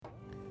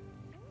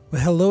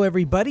Well, hello,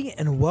 everybody,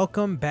 and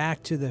welcome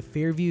back to the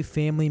Fairview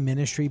Family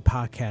Ministry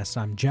Podcast.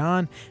 I'm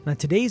John, and on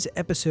today's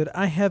episode,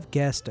 I have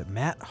guest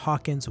Matt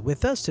Hawkins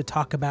with us to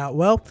talk about,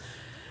 well,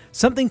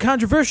 something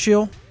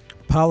controversial,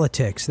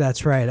 politics.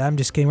 That's right. I'm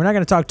just kidding. We're not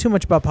going to talk too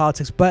much about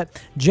politics,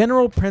 but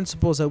general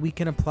principles that we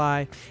can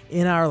apply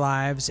in our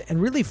lives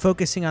and really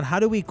focusing on how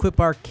do we equip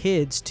our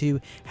kids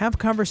to have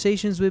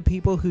conversations with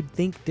people who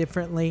think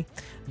differently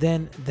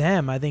than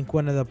them. I think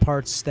one of the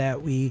parts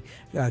that we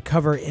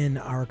cover in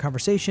our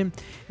conversation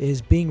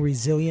is being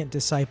resilient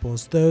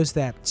disciples, those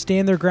that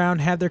stand their ground,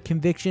 have their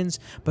convictions,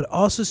 but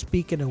also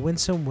speak in a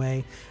winsome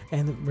way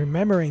and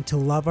remembering to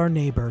love our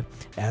neighbor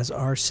as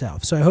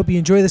ourselves. So I hope you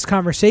enjoy this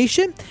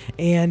conversation.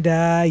 And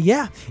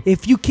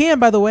if you can,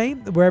 by the way,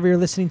 wherever you're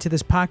listening to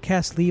this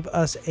podcast, leave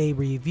us a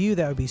review.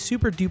 That would be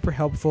super duper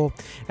helpful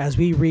as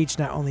we reach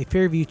not only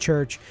Fairview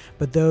Church,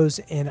 but those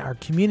in our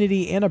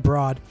community and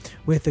abroad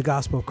with the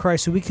gospel of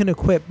Christ, so we can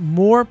equip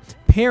more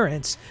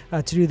parents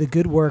to do the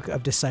good work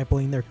of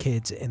discipling their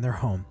kids in their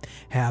home.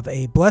 Have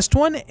a blessed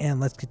one,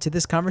 and let's get to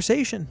this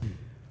conversation.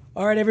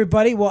 All right,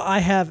 everybody. Well, I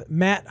have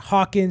Matt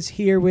Hawkins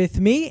here with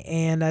me,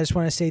 and I just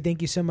want to say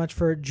thank you so much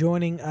for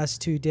joining us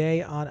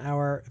today on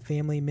our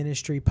Family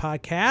Ministry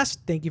Podcast.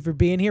 Thank you for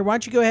being here. Why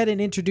don't you go ahead and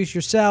introduce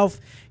yourself,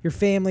 your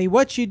family,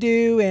 what you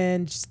do,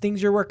 and just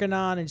things you're working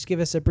on, and just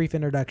give us a brief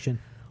introduction.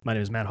 My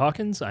name is Matt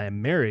Hawkins. I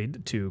am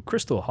married to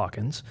Crystal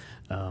Hawkins,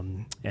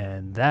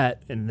 and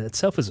that in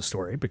itself is a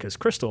story because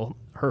Crystal,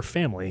 her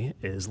family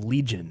is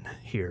Legion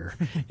here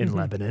in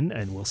Lebanon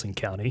and Wilson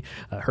County.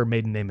 Her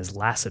maiden name is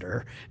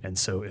Lassiter, and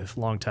so if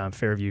longtime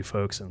Fairview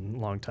folks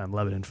and longtime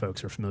Lebanon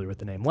folks are familiar with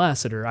the name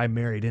Lassiter, I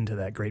married into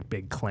that great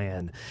big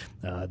clan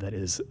that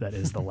is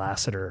the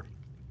Lassiter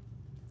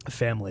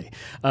family.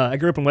 I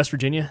grew up in West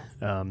Virginia.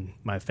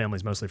 My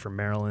family's mostly from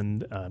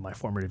Maryland. My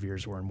formative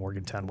years were in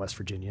Morgantown, West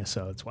Virginia,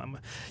 so that's why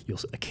you'll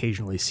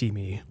occasionally see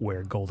me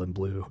wear gold and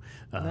blue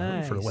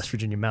for the West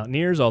Virginia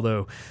Mountaineers,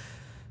 although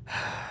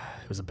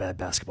it was a bad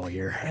basketball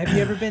year. Have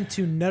you ever been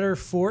to Nutter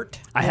Fort?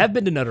 I have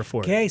been to Nutter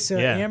Fort. Okay, so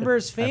yeah,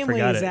 Amber's family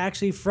is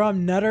actually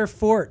from Nutter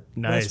Fort,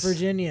 West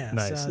Virginia.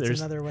 Nice. So it's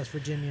another West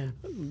Virginian.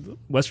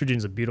 West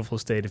Virginia's a beautiful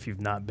state if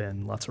you've not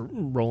been. Lots of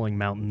rolling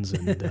mountains,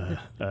 and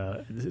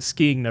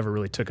skiing never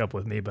really took up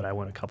with me, but I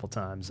went a couple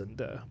times.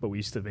 But we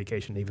used to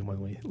vacation even when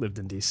we lived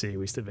in D.C.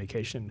 We used to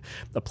vacation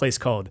a place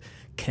called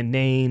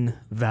Canaan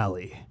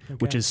Valley,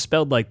 which is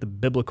spelled like the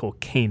biblical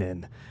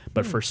Canaan.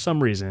 But for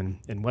some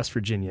reason, in West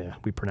Virginia,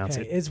 we pronounce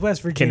it it's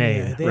West Virginia.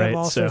 Canaan, they right? have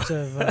all sorts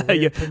of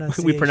weird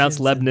pronunciations. We pronounce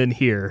Lebanon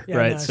here,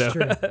 right? No, it's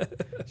true.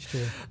 It's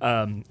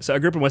true. So I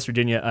grew up in West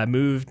Virginia. I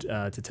moved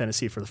to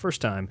Tennessee for the first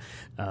time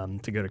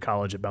to go to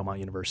college at Belmont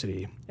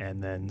University,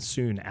 and then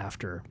soon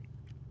after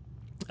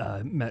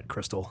met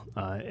Crystal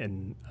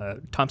in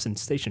Thompson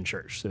Station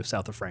Church, so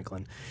south of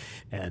Franklin,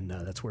 and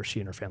that's where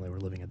she and her family were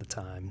living at the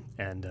time.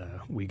 And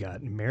we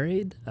got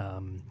married,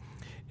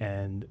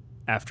 and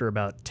after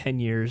about 10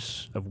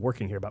 years of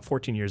working here, about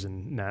 14 years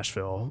in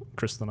Nashville,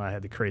 Crystal and I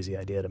had the crazy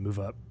idea to move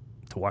up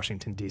to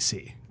Washington,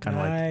 D.C., kind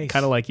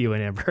of like you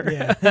and Amber.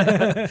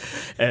 Yeah.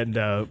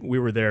 And we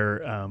were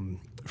there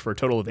for a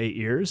total of 8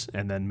 years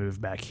and then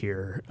moved back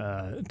here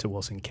to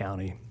Wilson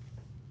County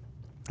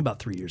about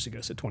 3 years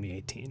ago, so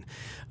 2018.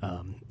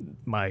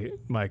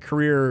 My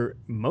career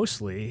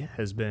mostly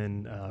has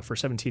been, for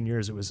 17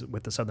 years, it was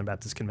with the Southern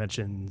Baptist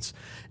Convention's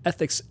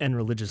Ethics and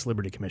Religious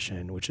Liberty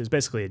Commission, which is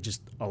basically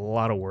just a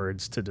lot of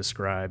words to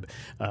describe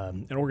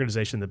an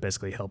organization that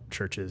basically helped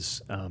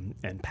churches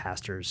and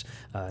pastors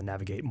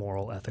navigate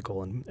moral,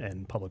 ethical,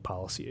 and public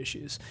policy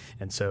issues.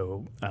 And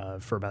so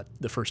for about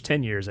the first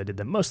 10 years, I did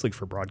that mostly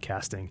for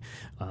broadcasting,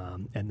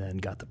 and then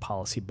got the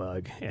policy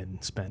bug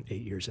and spent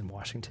 8 years in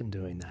Washington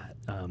doing that.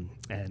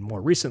 And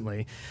more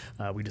recently,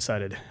 we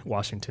decided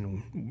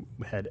Washington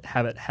had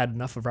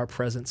enough of our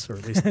presence, or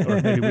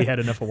maybe we had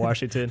enough of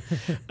Washington,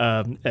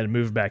 and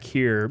moved back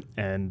here.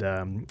 And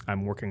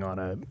I'm working on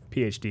a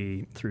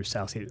PhD through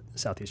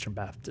Southeastern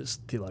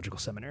Baptist Theological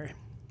Seminary.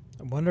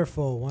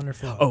 Wonderful,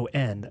 wonderful. Oh,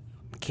 and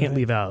can't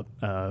leave out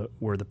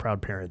we're the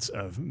proud parents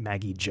of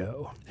Maggie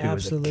Jo, who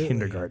is a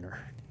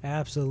kindergartner.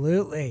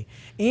 Absolutely.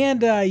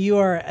 And you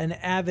are an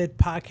avid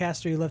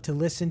podcaster. You love to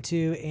listen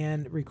to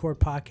and record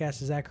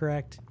podcasts. Is that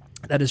correct?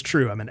 That is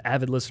true. I'm an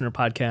avid listener of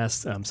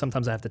podcasts.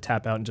 Sometimes I have to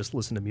tap out and just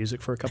listen to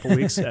music for a couple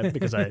weeks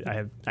because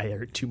I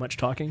hear too much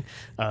talking.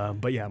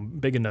 But yeah, I'm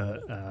big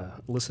into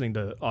listening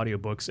to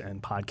audiobooks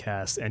and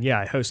podcasts. And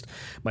yeah, I host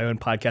my own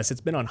podcast. It's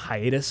been on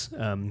hiatus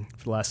for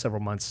the last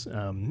several months,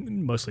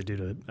 mostly due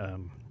to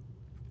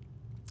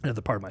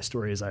another part of my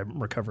story is I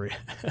recovered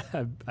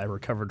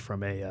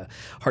from a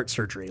heart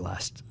surgery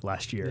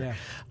last year.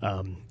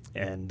 Yeah.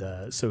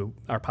 So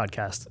our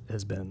podcast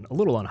has been a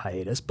little on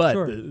hiatus, but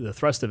Sure. the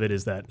thrust of it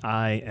is that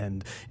I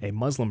and a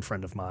Muslim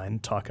friend of mine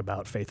talk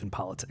about faith and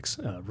politics,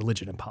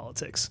 religion and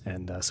politics.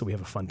 And so we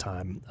have a fun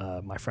time.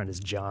 My friend is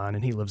John,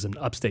 and he lives in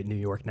upstate New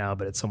York now,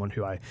 but it's someone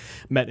who I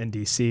met in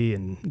D.C.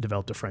 and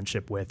developed a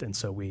friendship with. And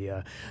so we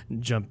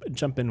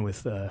jump in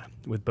with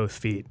both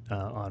feet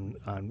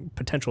on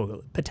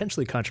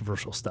potentially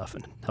controversial stuff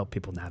and help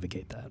people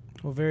navigate that.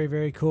 Well, very,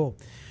 very cool.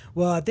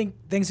 Well, I think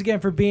thanks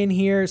again for being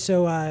here.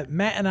 So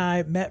Matt and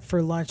I met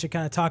for lunch to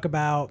kind of talk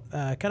about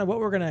kind of what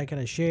we're going to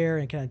kind of share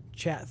and kind of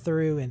chat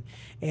through.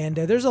 And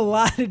there's a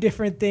lot of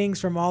different things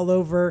from all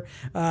over.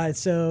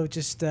 So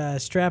just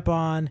strap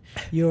on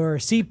your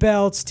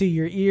seatbelts to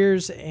your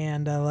ears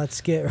and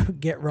let's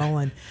get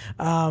rolling.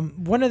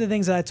 One of the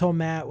things that I told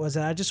Matt was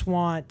that I just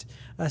want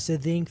us to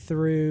think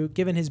through,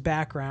 given his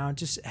background,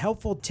 just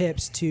helpful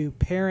tips to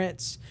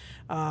parents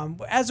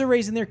as they're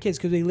raising their kids,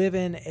 because we live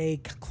in a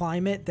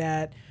climate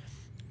that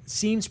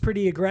seems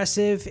pretty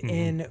aggressive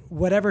in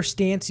whatever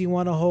stance you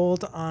want to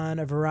hold on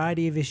a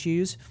variety of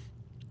issues.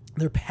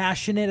 They're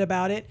passionate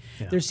about it.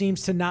 Yeah. There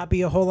seems to not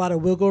be a whole lot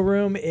of wiggle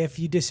room if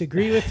you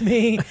disagree with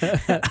me.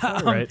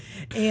 Right.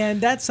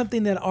 And that's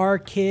something that our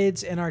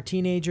kids and our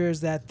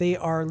teenagers, that they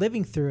are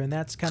living through, and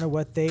that's kind of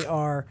what they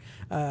are,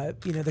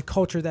 the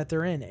culture that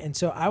they're in. And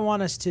so I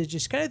want us to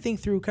just kind of think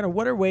through kind of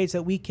what are ways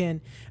that we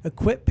can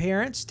equip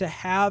parents to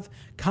have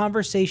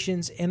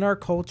conversations in our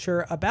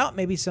culture about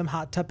maybe some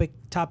hot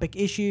topic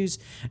issues,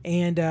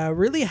 and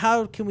really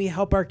how can we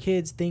help our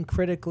kids think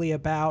critically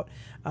about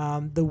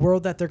the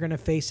world that they're going to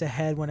face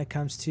ahead when it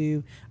comes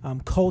to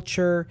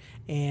culture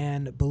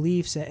and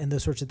beliefs and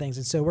those sorts of things.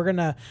 And so we're going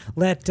to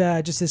let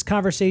just this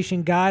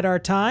conversation guide our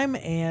time.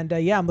 And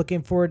I'm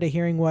looking forward to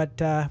hearing what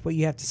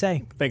you have to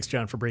say. Thanks,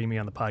 John, for bringing me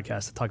on the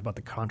podcast to talk about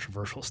the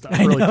controversial stuff.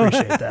 I really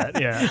appreciate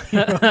that.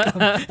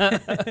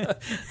 Yeah.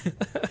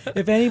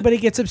 If anybody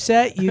gets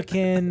upset, you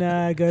can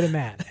go to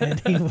Matt and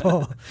he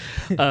will.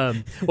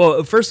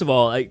 Well, first of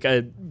all, I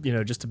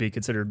just to be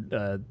considered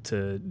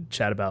to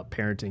chat about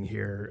parenting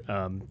here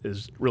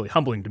is really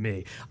humbling to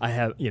me. I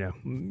have,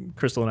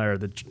 Crystal and I are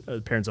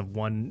the parents of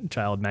one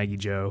child, Maggie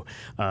Jo,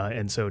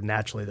 and so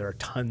naturally there are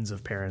tons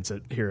of parents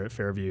here at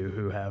Fairview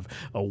who have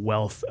a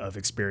wealth of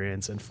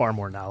experience and far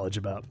more knowledge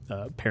about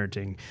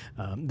parenting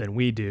than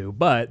we do.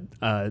 But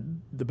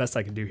the best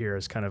I can do here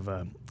is kind of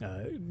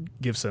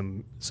give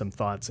some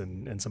thoughts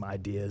and some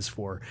ideas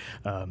for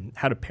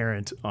how to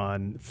parent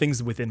on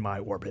things within my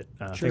orbit,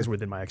 things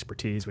within my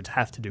expertise, which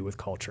have to do with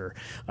culture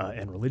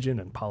and religion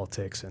and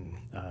politics and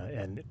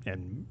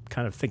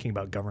kind of thinking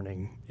about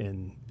governing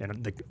in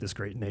this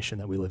great nation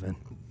that we live in.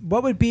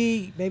 What would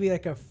be maybe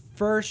like a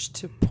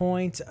first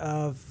point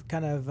of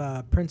kind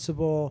of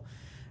principle?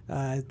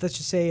 Let's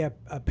just say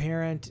a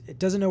parent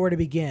doesn't know where to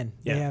begin.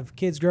 Yeah. They have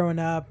kids growing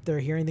up, they're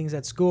hearing things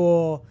at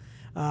school,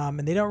 and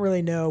they don't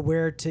really know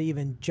where to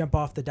even jump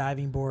off the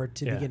diving board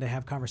to begin to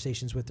have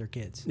conversations with their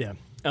kids. Yeah.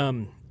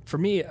 For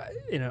me,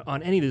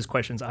 on any of these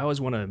questions, I always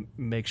want to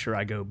make sure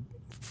I go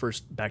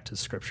first back to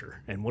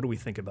Scripture and what do we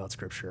think about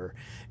Scripture,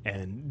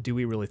 and do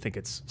we really think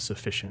it's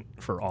sufficient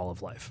for all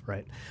of life,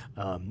 right?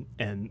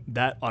 And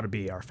that ought to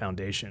be our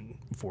foundation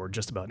for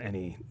just about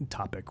any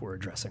topic we're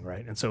addressing,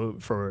 right? And so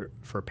for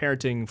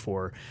parenting,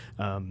 for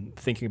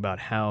thinking about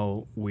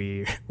how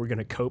we're going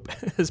to cope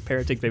as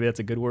parenting, maybe that's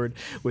a good word,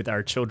 with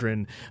our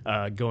children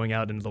going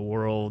out into the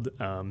world,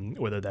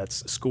 whether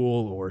that's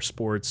school or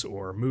sports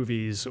or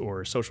movies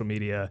or social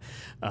media.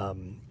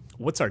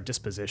 What's our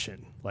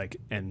disposition like,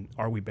 and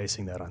are we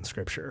basing that on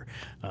Scripture?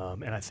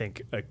 And I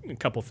think a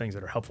couple things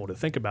that are helpful to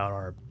think about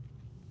are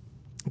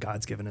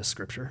God's given us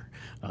Scripture.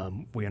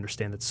 We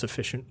understand it's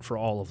sufficient for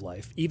all of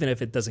life, even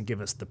if it doesn't give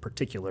us the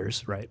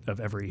particulars, right, of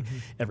every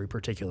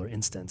particular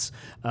instance.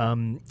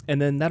 And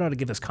then that ought to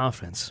give us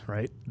confidence,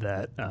 right,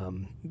 that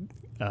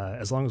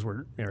as long as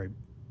we're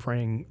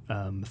praying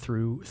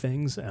through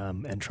things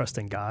and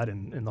trusting God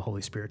and the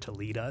Holy Spirit to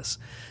lead us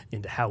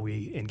into how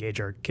we engage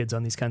our kids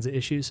on these kinds of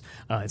issues.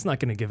 It's not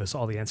going to give us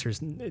all the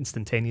answers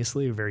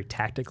instantaneously or very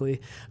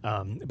tactically,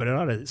 but it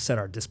ought to set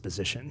our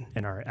disposition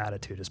and our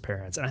attitude as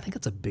parents. And I think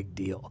it's a big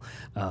deal.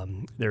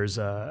 There's,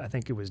 I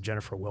think it was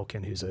Jennifer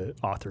Wilkin, who's an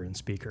author and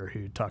speaker,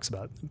 who talks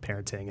about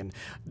parenting. And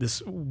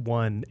this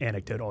one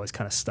anecdote always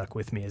kind of stuck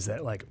with me is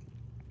that, like,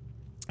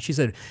 she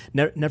said,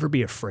 never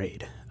be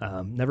afraid.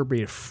 Never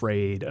be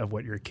afraid of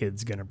what your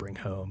kid's going to bring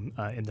home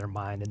in their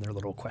mind and their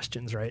little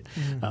questions, right?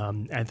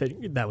 I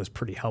think that was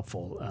pretty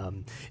helpful.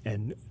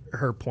 And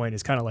her point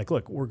is kind of like,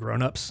 look, we're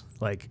grown-ups.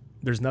 Like,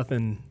 there's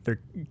nothing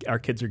our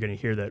kids are going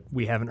to hear that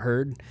we haven't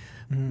heard.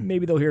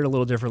 Maybe they'll hear it a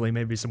little differently.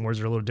 Maybe some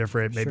words are a little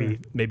different.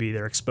 Maybe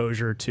their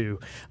exposure to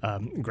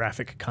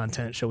graphic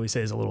content, shall we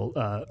say, is a little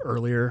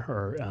earlier,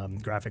 or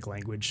graphic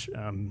language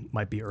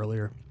might be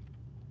earlier.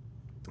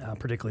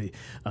 Particularly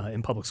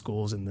in public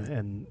schools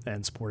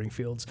and sporting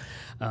fields,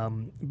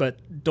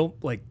 but don't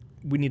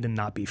we need to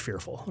not be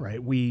fearful,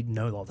 right? We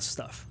know all this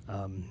stuff.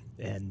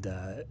 And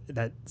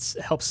that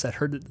helps set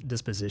her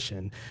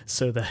disposition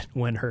so that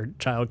when her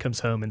child comes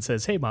home and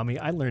says, hey, mommy,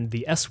 I learned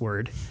the S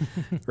word,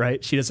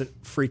 right? She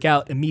doesn't freak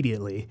out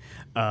immediately.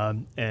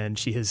 And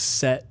she has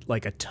set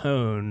like a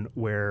tone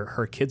where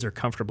her kids are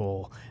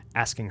comfortable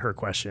asking her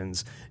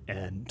questions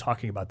and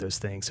talking about those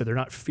things. So they're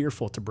not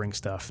fearful to bring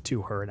stuff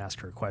to her and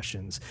ask her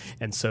questions.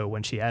 And so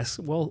when she asks,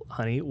 well,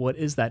 honey, what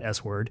is that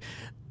S word?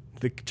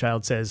 The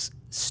child says,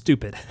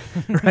 stupid,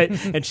 right?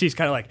 And she's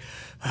kind of like,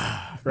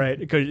 right?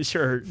 Because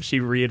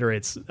she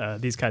reiterates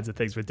these kinds of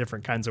things with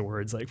different kinds of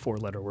words, like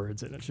 4-letter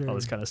words and all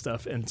this kind of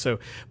stuff. And so,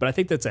 but I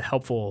think that's a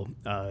helpful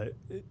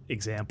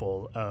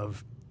example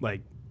of like,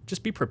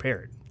 just be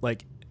prepared,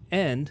 like,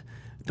 and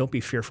don't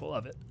be fearful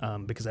of it,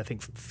 because I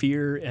think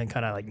fear and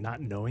kind of like not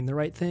knowing the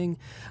right thing,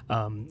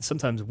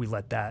 sometimes we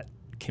let that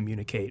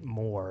communicate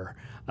more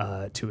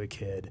to a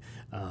kid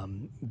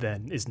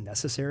than is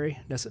necessary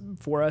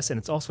for us. And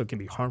it's also can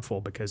be harmful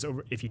because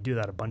if you do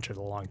that a bunch of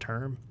the long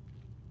term,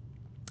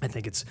 I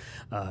think it's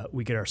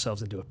we get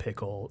ourselves into a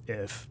pickle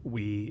if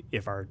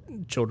our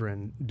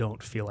children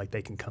don't feel like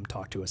they can come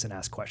talk to us and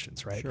ask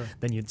questions, right? Sure.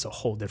 Then it's a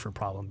whole different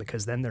problem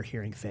because then they're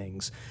hearing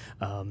things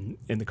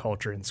in the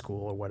culture in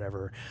school or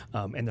whatever,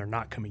 and they're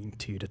not coming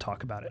to you to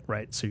talk about it,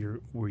 right? So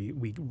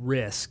we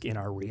risk in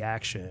our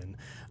reaction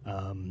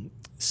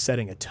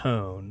setting a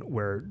tone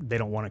where they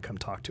don't want to come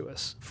talk to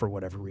us for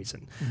whatever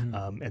reason,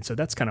 and so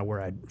that's kind of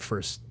where I'd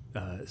first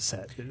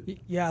set.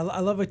 Yeah, I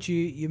love what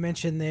you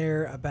mentioned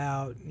there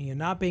about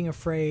not being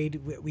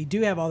afraid. We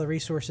do have all the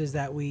resources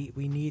that we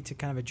need to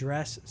kind of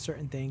address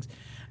certain things.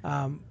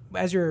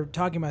 As you're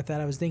talking about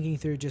that, I was thinking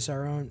through just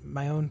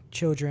my own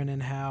children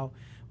and how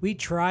we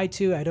try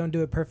to. I don't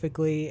do it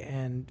perfectly,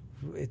 and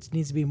it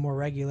needs to be more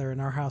regular in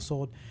our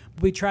household.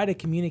 But we try to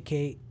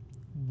communicate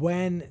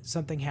when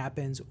something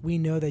happens. We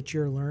know that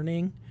you're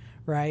learning.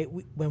 Right.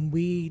 When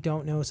we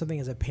don't know something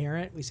as a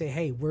parent, we say,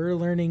 hey, we're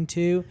learning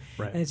too.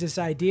 Right. And it's this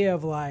idea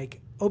of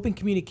like open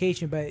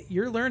communication, but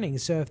you're learning.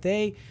 So if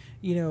they,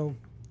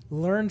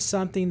 learn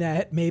something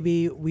that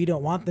maybe we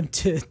don't want them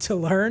to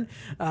learn,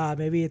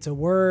 maybe it's a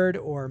word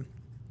or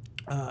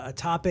a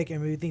topic,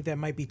 and we think that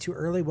might be too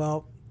early.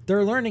 Well,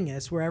 they're learning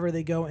this wherever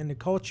they go in the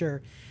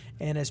culture.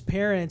 And as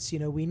parents,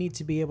 we need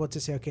to be able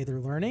to say, okay, they're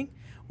learning.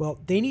 Well,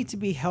 they need to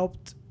be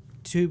helped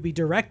to be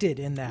directed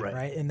in that,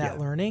 right? In that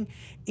learning.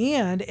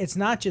 And it's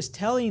not just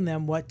telling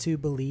them what to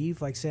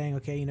believe, like saying,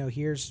 okay,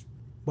 here's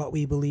what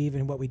we believe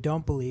and what we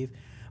don't believe,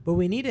 but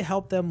we need to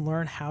help them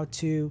learn how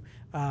to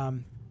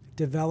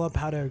develop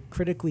how to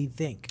critically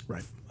think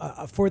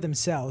for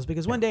themselves,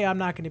 because one day I'm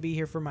not going to be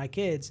here for my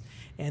kids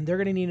and they're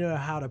going to need to know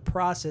how to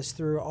process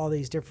through all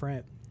these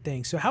different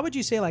things. So how would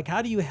you say, like,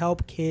 how do you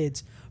help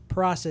kids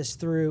process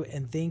through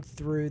and think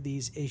through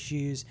these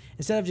issues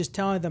instead of just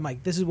telling them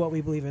like this is what we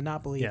believe and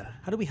not believe?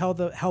 How do we help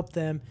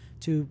them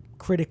to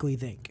critically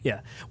think?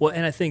 Well,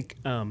 and I think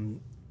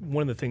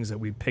one of the things that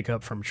we pick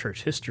up from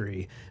church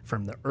history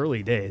from the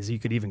early days, you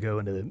could even go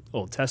into the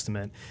Old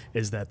Testament,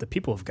 is that the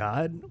people of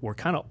God were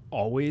kind of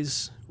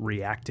always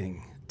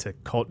reacting to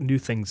new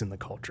things in the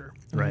culture,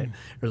 right?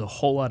 There's a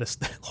whole lot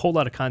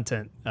of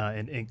content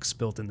and ink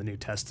spilt in the New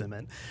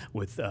Testament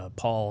with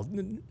Paul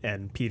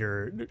and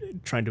Peter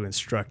trying to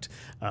instruct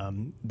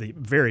the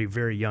very,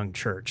 very young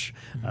church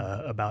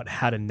about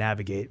how to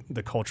navigate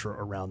the culture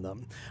around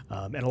them.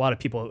 And a lot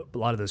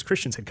of those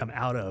Christians had come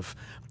out of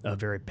a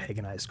very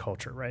paganized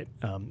culture, right?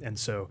 And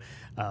so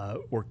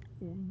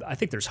I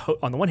think there's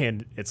on the one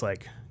hand, it's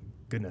like,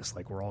 goodness,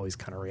 like we're always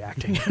kind of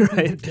reacting,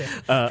 right?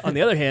 On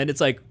the other hand,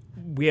 it's like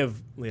we have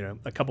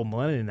a couple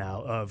millennia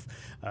now of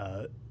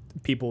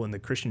people in the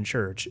Christian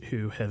church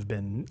who have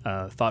been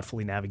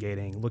thoughtfully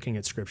navigating, looking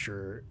at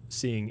Scripture,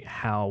 seeing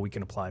how we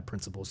can apply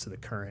principles to the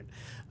current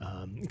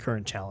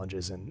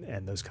challenges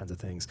and those kinds of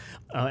things.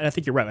 And I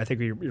think you're right. I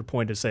think your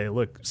point to say,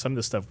 look, some of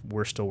the stuff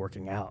we're still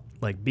working out.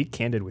 Like, be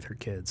candid with your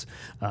kids.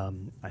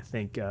 I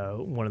think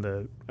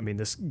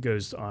this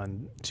goes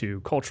on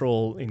to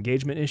cultural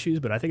engagement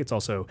issues, but I think it's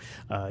also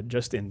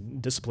just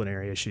in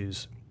disciplinary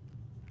issues.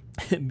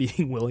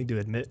 Being willing to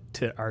admit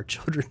to our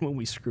children when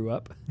we screw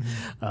up.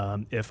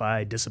 If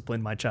I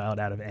discipline my child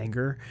out of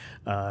anger,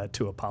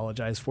 to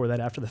apologize for that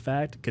after the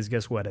fact, because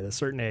guess what? At a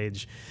certain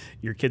age,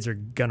 your kids are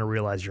going to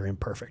realize you're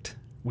imperfect.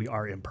 We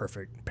are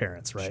imperfect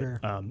parents, right? Sure.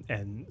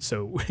 And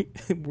so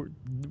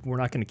we're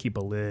not going to keep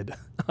a lid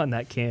on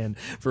that can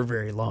for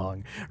very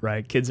long,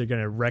 right? Kids are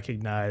going to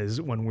recognize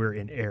when we're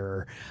in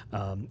error.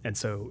 And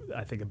so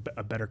I think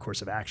a better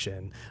course of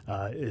action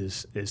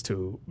is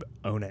to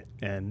own it.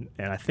 And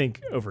I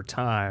think over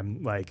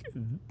time, like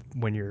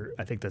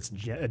I think that's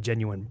a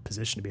genuine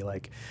position to be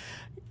like,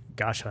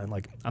 gosh, hon,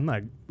 like I'm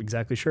not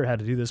exactly sure how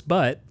to do this,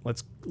 but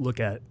let's look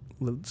at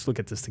let's look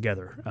at this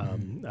together.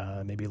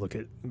 Maybe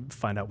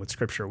find out what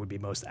scripture would be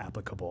most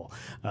applicable.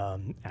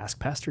 Ask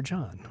Pastor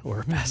John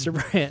or Pastor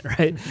Brant,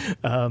 right?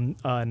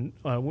 On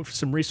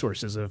some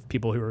resources of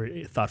people who are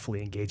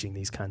thoughtfully engaging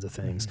these kinds of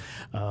things.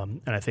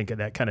 And I think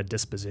that kind of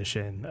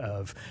disposition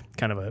of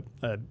kind of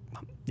a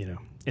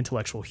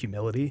intellectual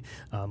humility,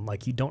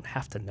 like you don't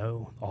have to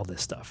know all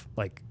this stuff.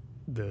 Like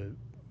the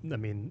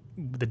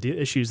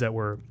issues that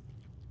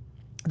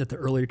the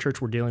earlier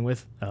church were dealing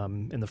with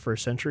in the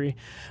first century,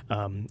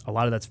 a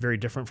lot of that's very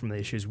different from the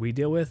issues we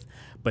deal with,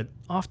 but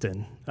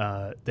often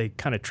they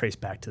kind of trace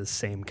back to the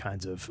same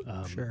kinds of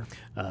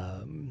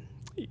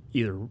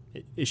either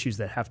issues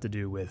that have to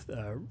do with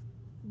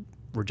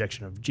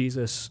rejection of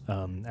Jesus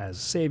as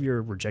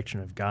Savior, rejection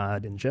of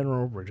God in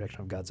general,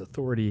 rejection of God's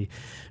authority,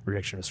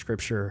 rejection of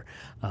Scripture.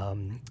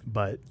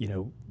 But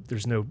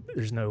there's no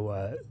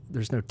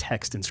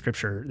text in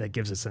Scripture that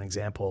gives us an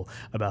example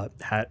about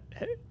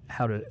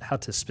how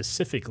to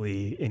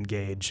specifically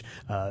engage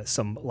a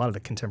lot of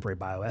the contemporary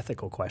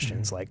bioethical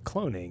questions like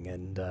cloning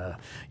and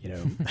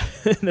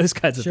those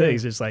kinds of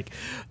things. It's like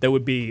that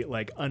would be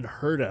like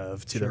unheard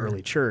of to the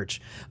early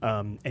church,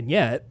 and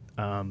yet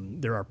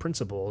there are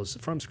principles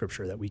from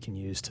Scripture that we can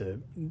use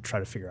to try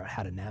to figure out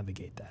how to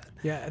navigate that.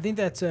 Yeah, I think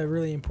that's a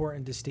really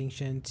important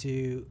distinction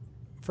to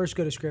first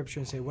go to Scripture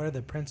and say, what are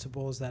the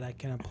principles that I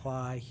can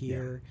apply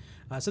here?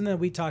 Yeah. Something that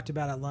we talked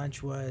about at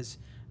lunch was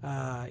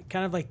kind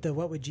of like the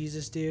what would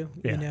Jesus do,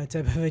 type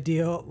of a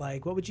deal.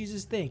 Like, what would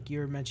Jesus think? You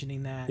were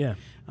mentioning that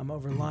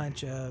over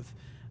lunch of,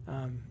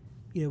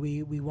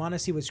 we want to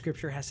see what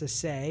Scripture has to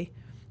say,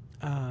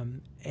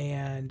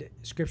 and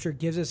Scripture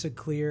gives us a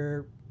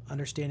clear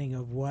understanding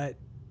of what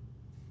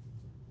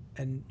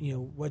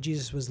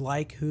Jesus was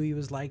like, who he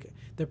was like,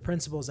 the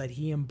principles that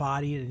he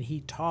embodied and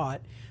he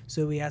taught.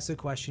 So we ask the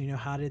question,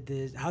 how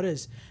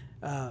does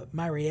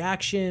my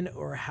reaction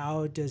or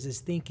how does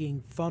his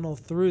thinking funnel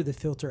through the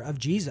filter of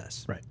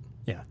Jesus? Right.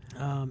 Yeah.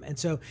 And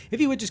so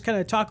if you would just kind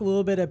of talk a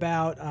little bit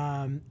about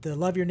the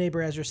love your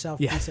neighbor as yourself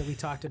piece that we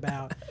talked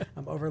about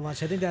over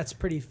lunch. I think that's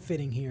pretty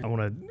fitting here. I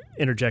want to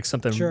interject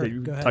something that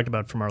you talked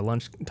about from our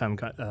lunchtime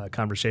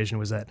conversation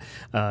was that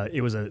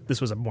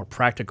this was a more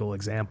practical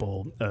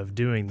example of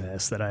doing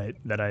this that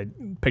I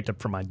picked up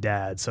from my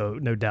dad. So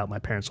no doubt my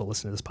parents will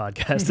listen to this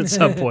podcast at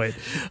some point.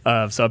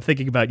 So I'm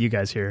thinking about you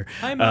guys here.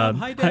 Hi, Mom.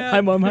 Hi, Dad.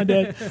 Hi, Mom. Hi,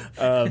 Dad.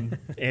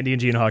 Andy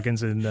and Gene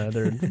Hawkins, and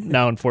they're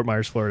now in Fort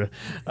Myers, Florida.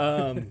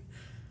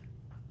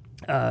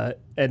 Dad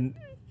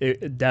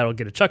will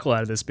get a chuckle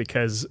out of this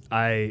because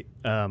I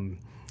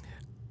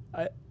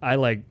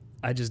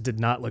just did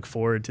not look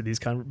forward to these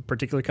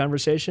particular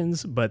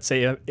conversations. But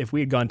say if we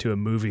had gone to a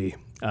movie,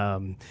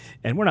 and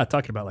we're not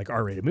talking about like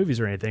R-rated movies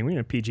or anything,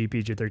 we're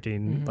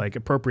PG-13, like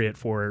appropriate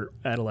for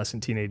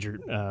adolescent teenager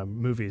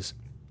movies.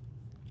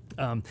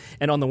 And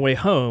on the way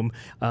home,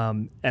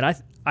 and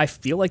I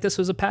feel like this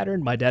was a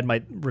pattern. My dad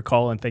might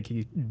recall and think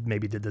he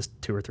maybe did this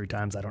 2 or 3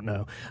 times. I don't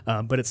know.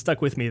 But it stuck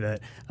with me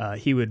that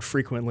he would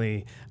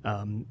frequently,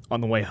 on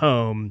the way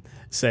home,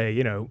 say,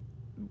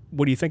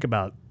 what do you think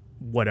about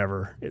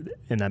whatever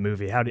in that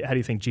movie? How do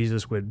you think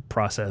Jesus would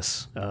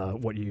process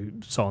what you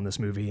saw in this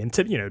movie? And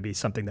to be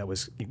something that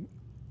was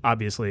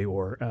obviously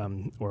or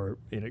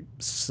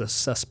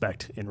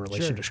suspect in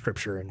relation to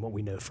Scripture and what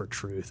we know for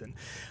truth.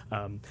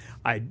 And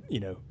I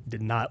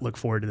did not look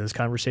forward to those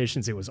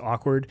conversations. It was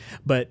awkward,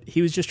 but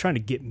he was just trying to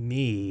get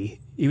me.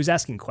 He was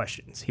asking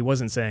questions. He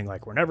wasn't saying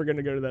like we're never going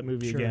to go to that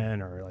movie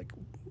again or like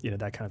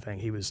that kind of thing.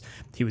 He was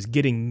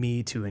getting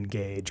me to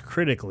engage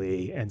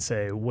critically and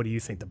say, what do you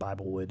think the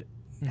Bible would?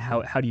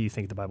 How do you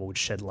think the Bible would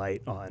shed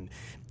light on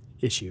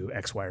issue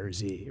X, Y, or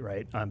Z,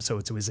 right? So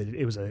it was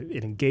an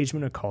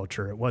engagement of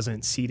culture. It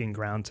wasn't ceding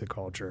ground to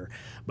culture,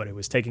 but it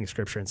was taking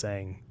Scripture and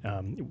saying,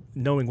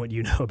 knowing what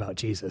you know about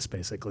Jesus,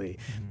 basically,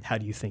 how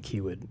do you think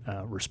he would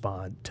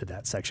respond to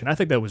that section? I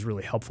think that was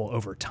really helpful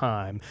over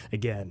time.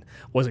 Again,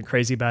 wasn't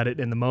crazy about it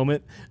in the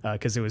moment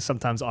because it was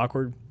sometimes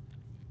awkward,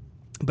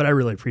 but I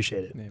really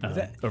appreciate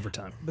it over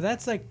time. But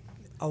that's like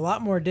a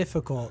lot more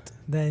difficult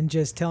than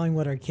just telling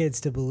what our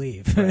kids to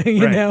believe. Right.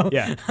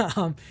 Yeah.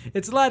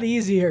 It's a lot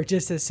easier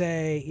just to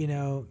say,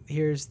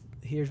 here's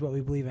what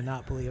we believe and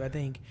not believe. I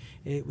think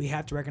we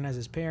have to recognize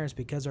as parents,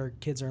 because our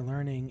kids are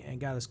learning and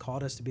God has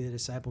called us to be the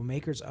disciple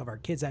makers of our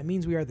kids. That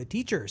means we are the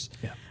teachers.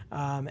 Yeah.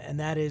 And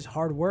that is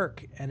hard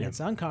work, and it's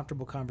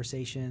uncomfortable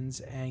conversations,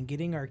 and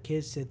getting our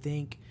kids to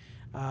think,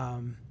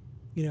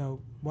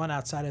 one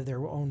outside of their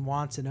own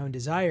wants and own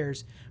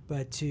desires,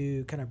 but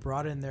to kind of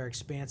broaden their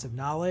expanse of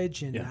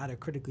knowledge and how to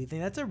critically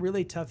think. That's a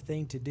really tough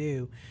thing to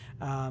do.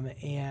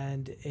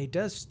 And it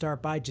does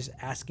start by just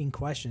asking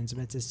questions. I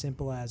mean, it's as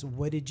simple as,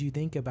 what did you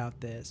think about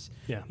this?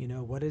 Yeah.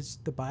 What does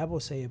the Bible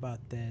say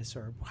about this?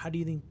 Or how do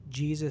you think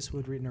Jesus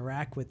would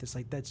interact with this?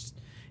 Like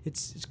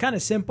it's kind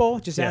of simple.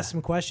 Just ask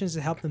some questions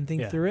to help them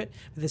think through it.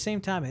 But at the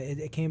same time,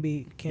 it can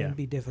be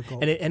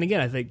difficult. And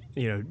again, I think,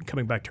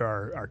 coming back to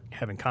our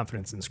having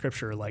confidence in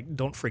Scripture, like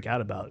don't freak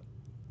out about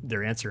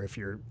their answer if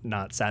you're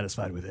not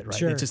satisfied with it, right?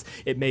 Sure.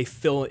 It may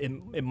fill,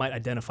 it might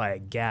identify a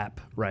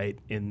gap, right,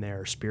 in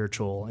their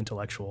spiritual,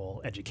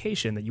 intellectual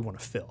education that you want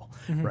to fill,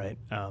 right?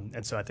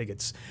 And so I think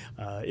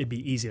it'd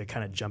be easy to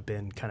kind of jump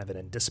in kind of in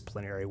a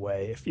disciplinary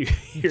way if you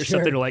hear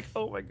something you're like,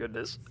 oh my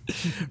goodness,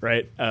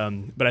 right?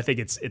 But I think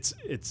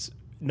it's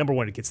number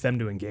one, it gets them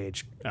to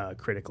engage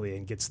critically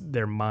and gets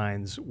their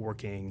minds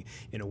working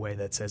in a way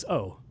that says,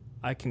 oh,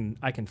 I can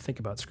think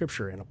about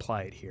Scripture and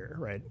apply it here,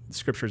 right?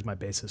 Scripture is my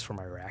basis for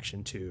my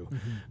reaction to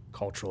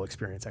cultural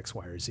experience X,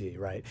 Y, or Z,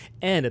 right?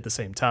 And at the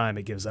same time,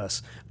 it gives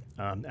us,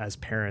 as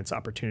parents,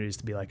 opportunities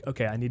to be like,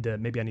 okay,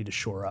 maybe I need to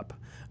shore up.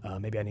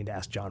 Maybe I need to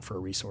ask John for a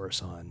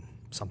resource on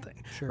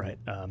something, right?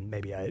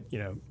 Maybe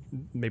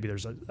maybe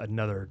there's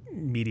another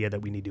media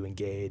that we need to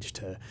engage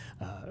to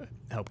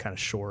help kind of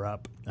shore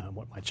up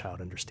what my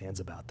child understands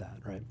about that,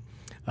 right?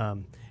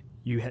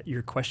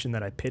 Your question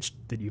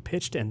that you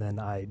pitched, and then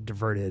I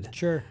diverted.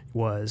 Sure.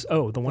 Was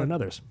the one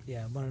another's.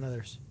 Yeah, one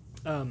another's.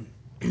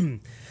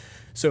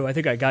 So I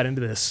think I got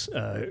into this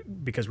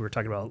because we were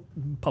talking about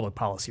public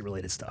policy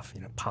related stuff,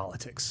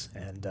 politics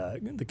and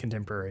the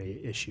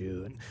contemporary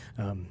issue,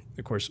 and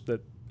of course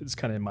it's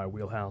kind of in my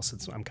wheelhouse.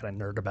 I'm kind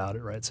of nerd about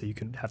it, right? So you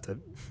can have to,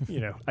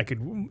 I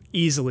could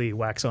easily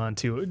wax on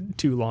too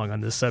long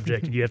on this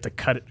subject, and you have to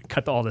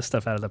cut all this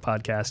stuff out of the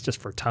podcast just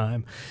for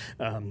time.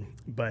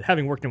 But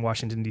having worked in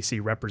Washington,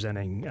 D.C.,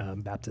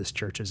 representing Baptist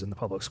churches in the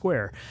public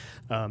square,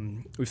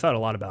 we've thought a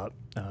lot about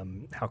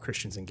how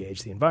Christians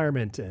engage the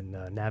environment and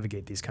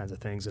navigate these kinds of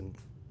things. And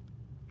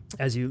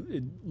as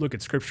you look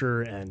at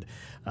Scripture and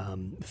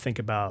think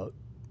about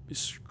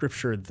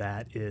Scripture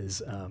that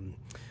is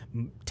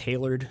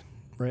tailored,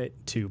 right,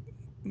 to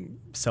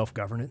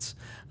self-governance,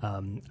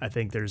 I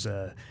think there's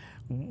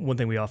one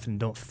thing we often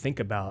don't think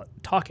about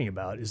talking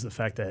about is the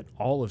fact that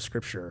all of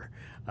Scripture,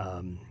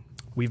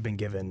 we've been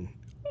given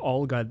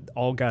all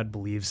God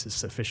believes is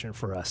sufficient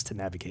for us to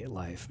navigate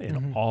life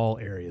in all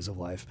areas of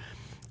life.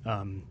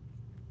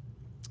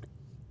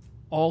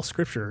 All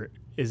Scripture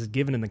is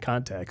given in the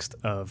context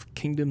of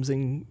kingdoms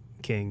and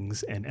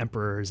kings and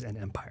emperors and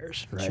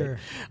empires, right?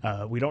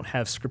 Sure. We don't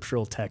have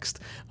scriptural text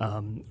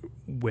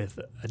with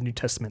a New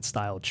Testament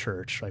style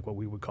church, like what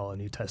we would call a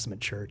New Testament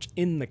church,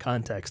 in the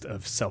context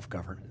of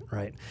self-government,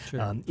 right?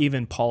 Sure.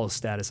 Even Paul's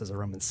status as a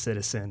Roman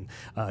citizen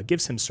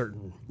gives him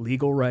certain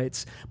legal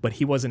rights, but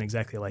he wasn't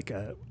exactly like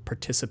a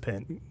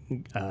participant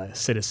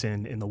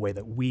citizen in the way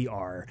that we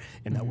are,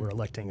 in that we're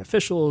electing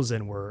officials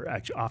and we're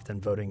actually often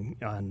voting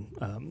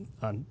on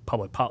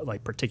public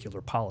like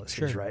particular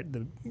policies, Sure. right?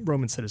 The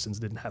Roman citizens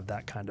didn't have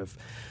that kind of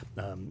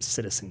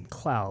citizen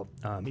clout,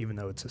 even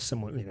though it's a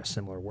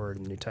similar word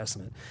in the New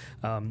Testament.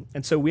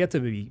 And so we have to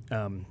be,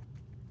 I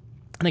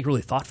think,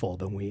 really thoughtful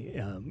when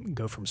we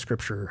go from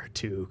Scripture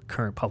to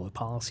current public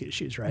policy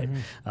issues, right?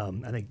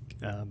 I think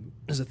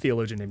there's a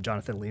theologian named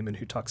Jonathan Leeman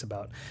who talks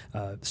about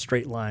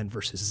straight line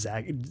versus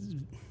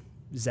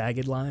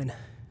zagged line.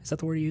 Is that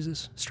the word he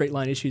uses? Straight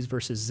line issues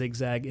versus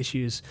zigzag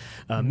issues,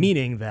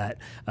 meaning that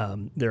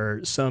there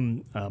are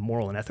some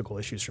moral and ethical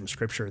issues from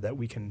Scripture that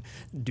we can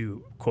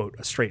do, quote,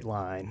 a straight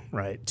line,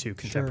 right, to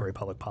contemporary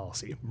public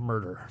policy.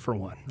 Murder, for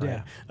one,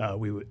 right? Yeah.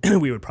 We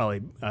would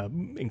probably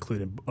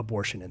include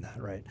abortion in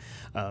that, right?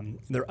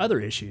 There are other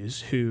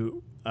issues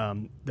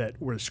that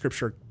where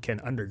Scripture can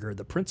undergird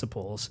the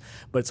principles,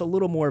 but it's a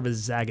little more of a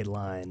zagged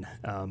line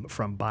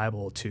from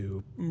Bible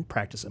to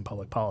practice in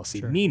public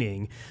policy,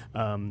 meaning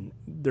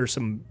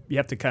you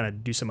have to kind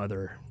of do some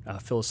other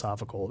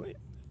philosophical,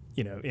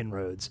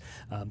 inroads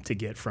to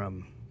get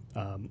from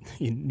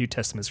New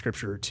Testament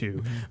Scripture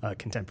to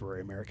contemporary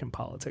American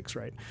politics,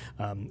 right?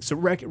 So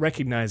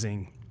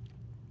recognizing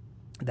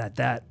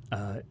that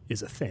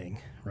is a thing,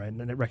 right?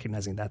 And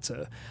recognizing that's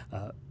a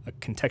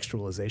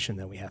contextualization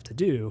that we have to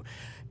do,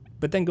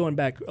 but then going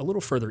back a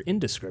little further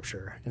into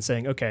Scripture and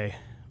saying, okay,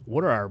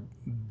 what are our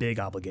big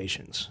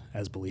obligations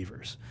as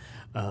believers?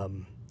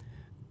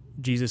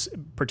 Jesus,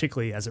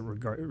 particularly as it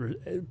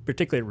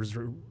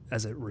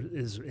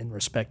is in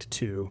respect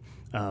to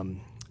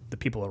the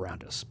people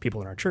around us,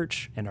 people in our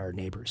church and our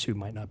neighbors who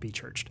might not be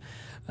churched,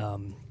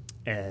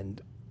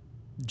 and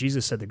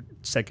Jesus said the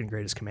second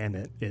greatest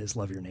commandment is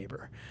love your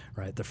neighbor,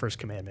 right? The first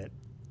commandment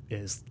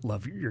is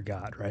love your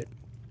God, right?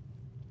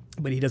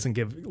 But he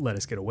doesn't let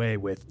us get away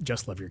with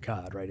just love your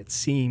God, right? It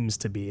seems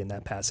to be in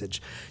that passage,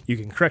 you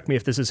can correct me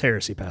if this is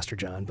heresy, Pastor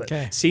John, but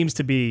it seems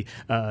to be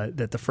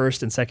that the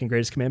first and second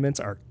greatest commandments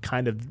are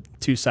kind of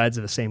two sides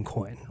of the same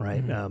coin,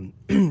 right?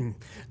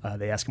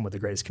 They ask him what the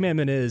greatest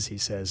commandment is. He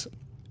says,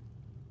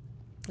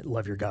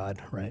 love your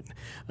God, right?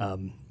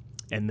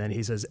 And then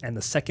he says, and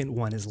the second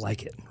one is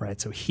like it,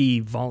 right? So he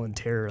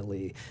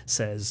voluntarily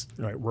says,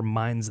 right,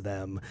 reminds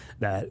them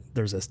that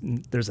there's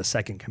a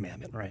second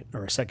commandment, right,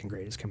 or a second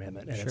greatest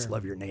commandment, and it's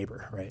love your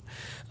neighbor, right,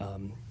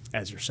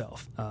 as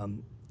yourself.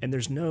 And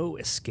there's no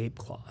escape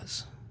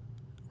clause,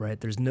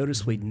 right? There's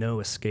noticeably no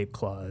escape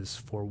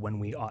clause for when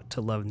we ought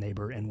to love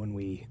neighbor and when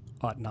we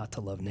ought not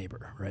to love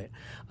neighbor, right?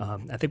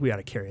 I think we ought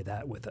to carry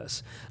that with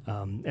us.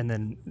 And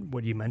then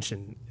what you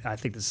mentioned, I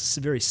think this is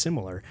very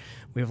similar.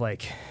 We have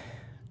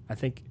I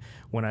think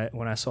when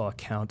I saw a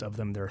count of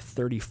them, there are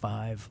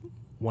 35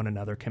 one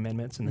another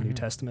commandments in the New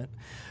Testament.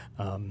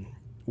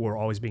 We're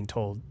always being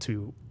told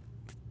to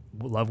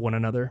love one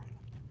another,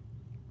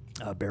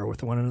 bear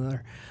with one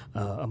another,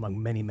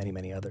 among many, many,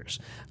 many others.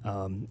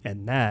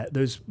 And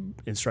those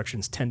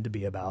instructions tend to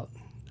be about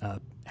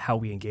how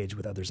we engage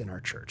with others in our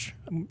church,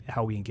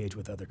 how we engage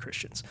with other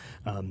Christians.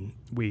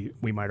 We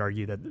might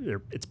argue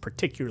that it's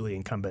particularly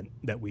incumbent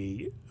that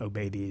we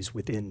obey these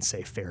within,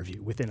 say,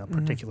 Fairview, within a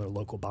particular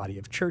local body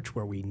of church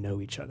where we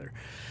know each other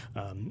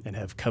and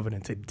have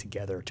covenanted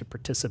together to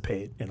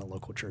participate in a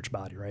local church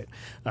body, right?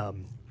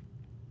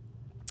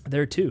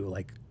 There too,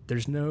 like,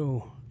 there's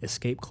no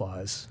escape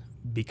clause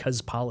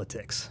because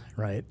politics,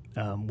 right?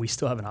 We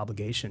still have an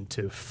obligation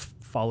to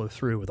follow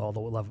through with all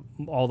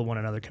the one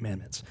another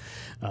commandments.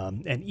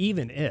 And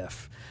even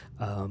if,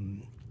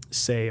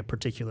 let's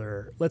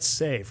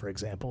say, for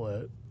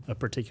example, a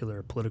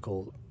particular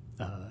political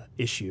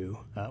issue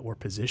or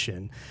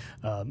position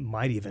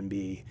might even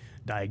be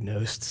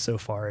diagnosed so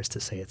far as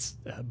to say it's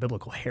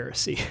biblical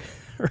heresy,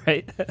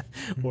 right?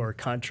 Or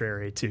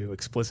contrary to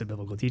explicit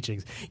biblical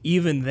teachings.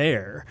 Even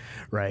there,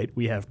 right,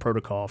 we have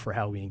protocol for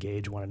how we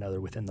engage one another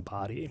within the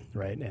body,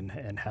 right,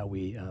 and how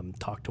we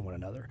talk to one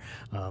another.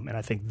 And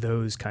I think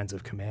those kinds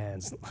of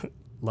commands,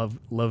 love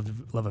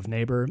of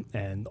neighbor,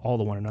 and all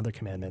the one another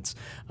commandments,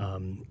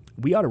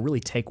 we ought to really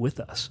take with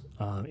us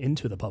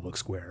into the public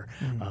square,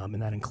 and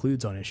that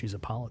includes on issues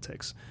of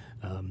politics.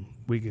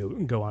 We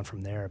go on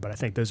from there, but I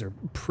think those are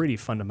pretty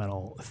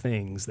fundamental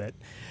things that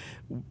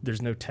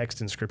there's no text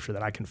in Scripture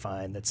that I can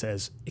find that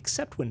says,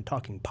 except when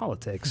talking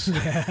politics,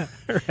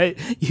 right,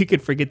 you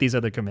could forget these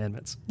other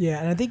commandments. Yeah,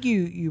 and I think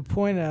you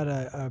point out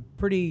a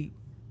pretty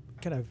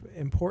kind of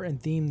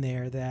important theme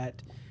there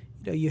that,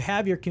 you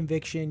have your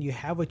conviction, you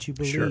have what you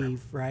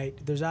believe, right?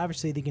 There's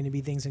obviously going to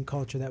be things in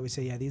culture that we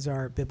say, yeah, these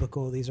are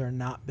biblical, these are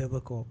not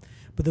biblical.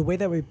 But the way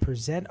that we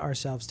present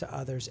ourselves to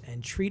others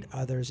and treat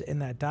others in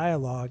that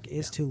dialogue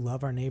is to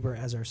love our neighbor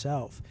as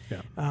ourselves.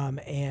 Yeah.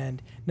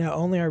 And not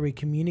only are we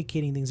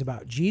communicating things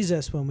about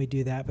Jesus when we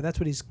do that, but that's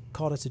what he's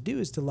called us to do,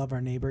 is to love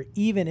our neighbor,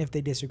 even if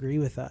they disagree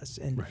with us.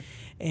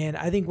 And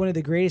I think one of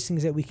the greatest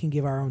things that we can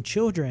give our own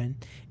children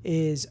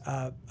is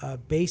a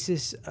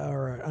basis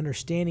or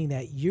understanding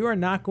that you are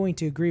not going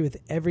to agree with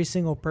every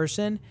single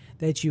person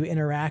that you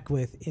interact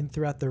with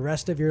throughout the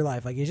rest of your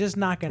life. Like, it's just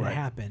not going to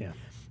happen. Yeah.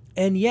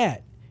 And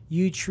yet,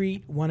 you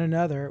treat one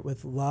another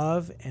with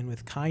love and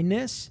with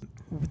kindness.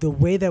 The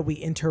way that we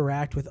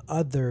interact with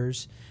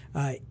others,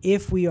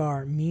 if we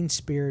are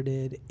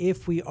mean-spirited,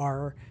 if we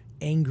are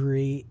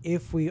angry,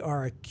 if we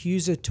are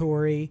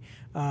accusatory,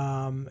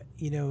 in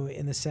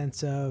the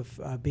sense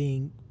of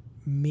being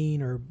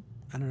mean or,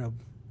 I don't know,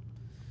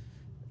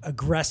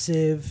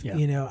 aggressive,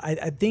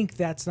 I think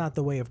that's not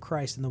the way of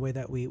Christ and the way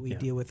that we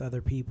deal with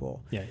other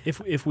people. Yeah,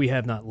 if we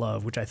have not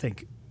love, which I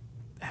think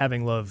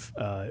having love,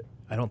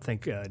 I don't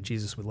think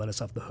Jesus would let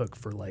us off the hook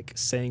for like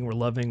saying we're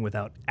loving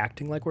without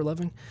acting like we're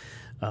loving.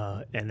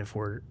 And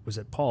was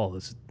it Paul?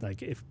 It's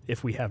like,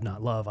 if we have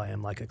not love, I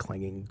am like a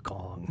clanging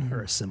gong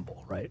or a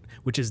cymbal, right?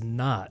 Which is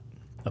not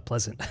a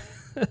pleasant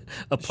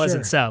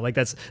sound. Like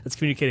that's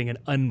communicating an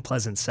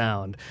unpleasant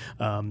sound,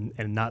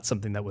 and not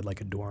something that would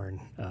like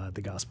adorn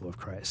the gospel of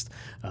Christ.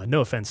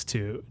 No offense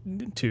to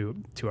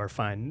our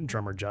fine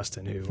drummer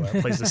Justin, who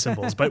plays the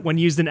cymbals, but when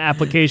used in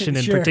application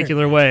in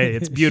particular way,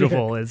 it's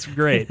beautiful. It's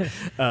great.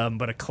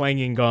 But a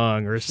clanging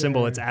gong or a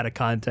cymbal, it's out of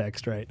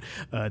context, right?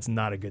 It's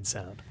not a good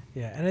sound.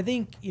 Yeah, and I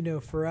think,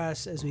 for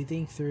us as we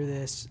think through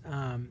this,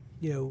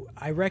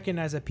 I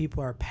recognize that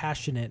people are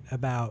passionate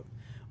about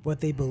what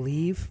they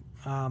believe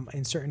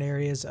in certain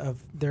areas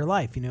of their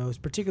life,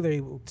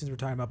 particularly since we're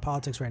talking about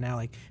politics right now,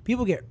 like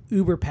people get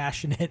uber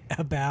passionate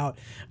about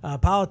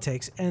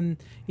politics, and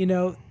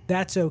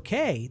that's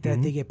okay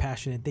that they get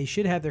passionate. They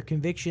should have their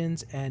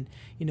convictions, and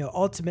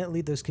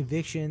ultimately those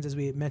convictions, as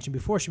we mentioned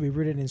before, should be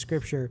rooted in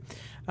Scripture.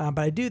 But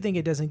I do think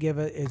it doesn't give,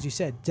 as you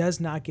said,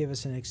 does not give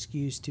us an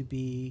excuse to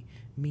be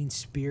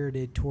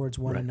mean-spirited towards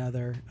one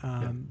another,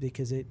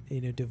 because it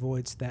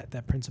devoids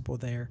that principle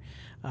there.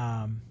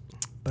 I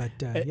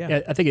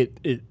think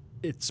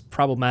it's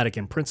problematic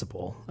in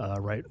principle,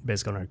 right,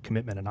 based on our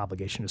commitment and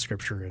obligation to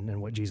Scripture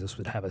and what Jesus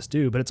would have us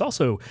do. But it's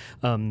also,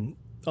 in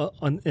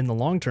the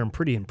long term,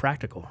 pretty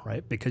impractical,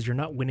 right? Because you're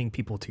not winning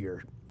people to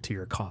your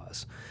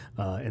cause,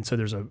 and so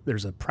there's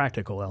a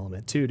practical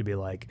element too, to be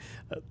like,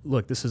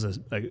 look, this is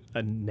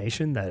a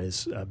nation that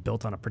is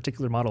built on a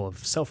particular model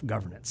of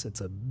self-governance. It's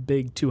a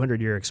big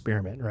 200-year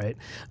experiment, right?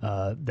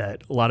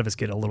 That a lot of us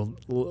get a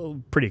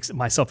little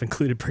myself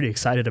included, pretty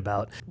excited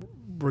about.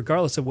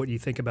 Regardless of what you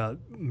think about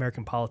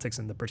American politics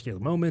in the particular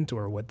moment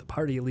or what the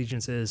party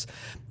allegiance is,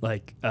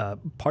 like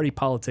party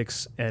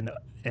politics and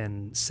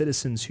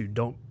citizens who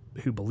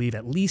believe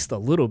at least a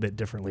little bit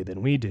differently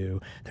than we do,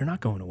 they're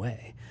not going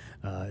away.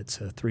 It's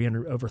a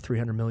over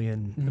 300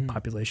 million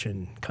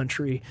population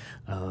country.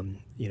 A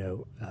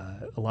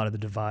lot of the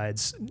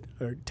divides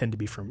tend to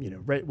be from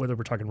whether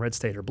we're talking red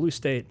state or blue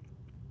state.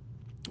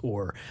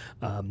 or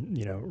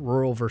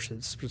rural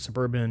versus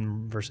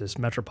suburban versus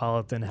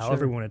metropolitan,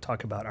 however we want to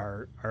talk about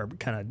our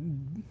kind of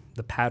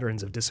the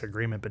patterns of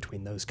disagreement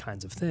between those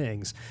kinds of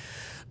things.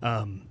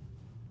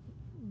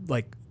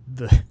 Like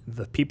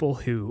the people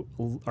who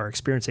are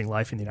experiencing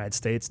life in the United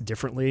States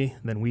differently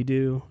than we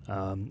do,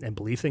 and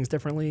believe things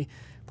differently,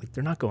 like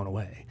they're not going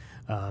away.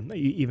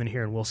 Even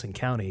here in Wilson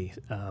County,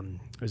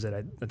 was that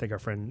I think our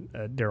friend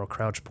Daryl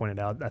Crouch pointed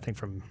out, I think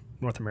from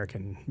North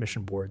American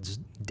Mission Board's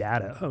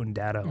own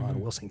data on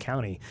Wilson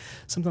County,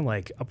 something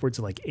like upwards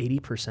of like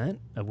 80%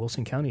 of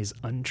Wilson County is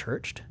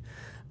unchurched.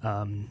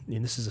 And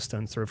this is a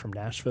stone's throw from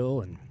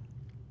Nashville, and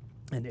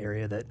an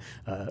area that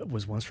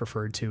was once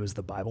referred to as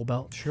the Bible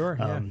Belt. Sure.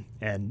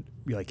 And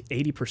like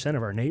 80%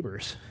 of our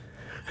neighbors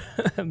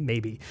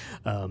maybe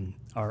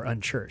are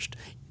unchurched.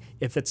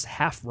 If it's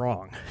half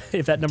wrong,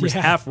 if that number's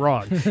half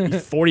wrong,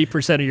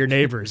 40% of your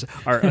neighbors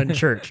are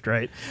unchurched,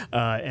 right?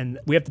 And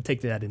we have to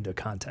take that into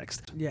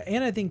context. Yeah,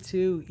 and I think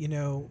too,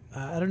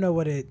 I don't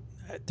know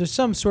there's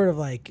some sort of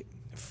like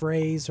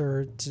phrase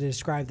or to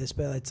describe this,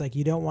 but it's like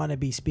you don't want to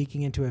be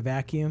speaking into a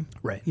vacuum,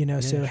 right?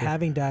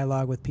 Having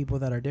dialogue with people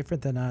that are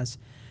different than us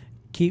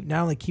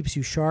not only keeps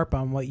you sharp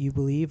on what you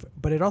believe,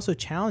 but it also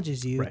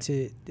challenges you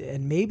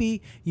and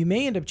maybe you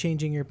may end up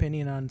changing your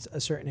opinion on a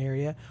certain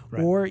area,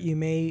 or you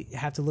may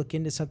have to look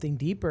into something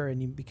deeper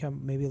and you become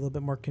maybe a little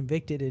bit more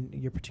convicted in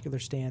your particular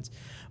stance.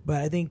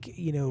 But I think,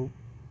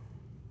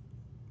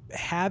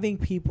 having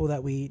people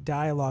that we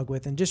dialogue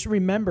with and just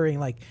remembering,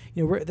 like,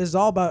 this is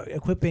all about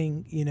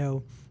equipping,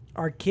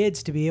 our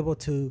kids to be able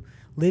to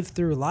live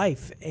through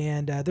life.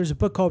 And there's a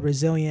book called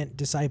Resilient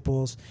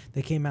Disciples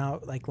that came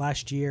out like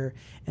last year,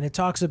 and it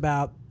talks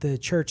about the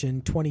church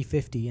in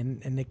 2050,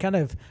 and it kind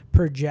of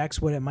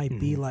projects what it might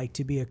be like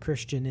to be a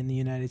Christian in the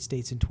United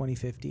States in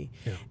 2050.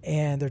 Yeah.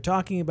 And they're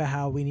talking about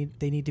how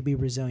they need to be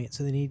resilient.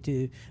 So they need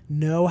to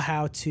know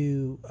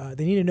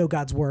they need to know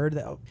God's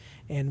word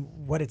and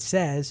what it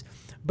says,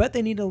 but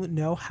they need to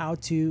know how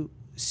to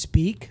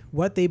speak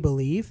what they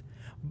believe.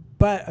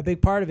 But a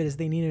big part of it is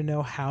they need to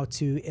know how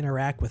to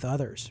interact with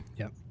others.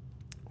 Yep.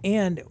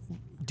 And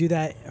do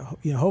that,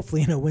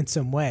 hopefully in a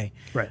winsome way.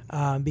 Right.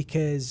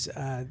 Because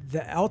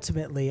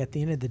ultimately, at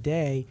the end of the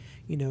day,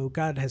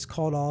 God has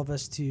called all of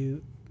us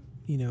to,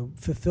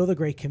 fulfill the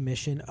Great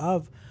Commission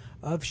of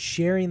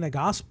sharing the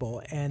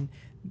gospel. And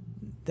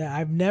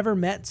I've never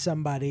met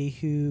somebody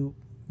who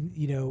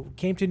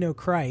came to know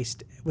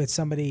Christ with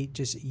somebody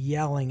just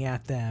yelling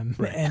at them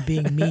and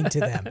being mean to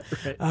them.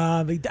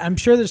 I'm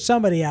sure there's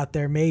somebody out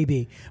there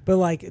maybe, but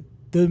like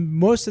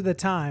most of the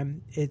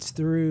time it's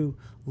through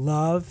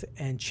love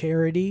and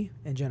charity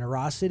and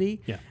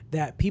generosity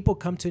that people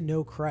come to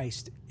know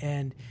Christ.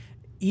 And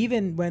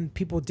even when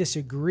people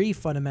disagree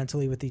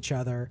fundamentally with each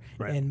other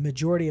in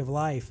majority of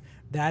life,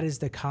 that is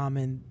the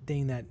common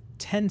thing that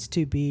tends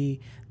to be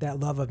that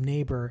love of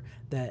neighbor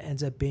that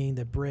ends up being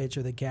the bridge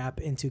or the gap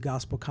into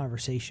gospel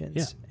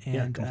conversations.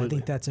 And I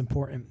think that's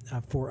important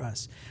for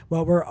us.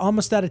 Well, we're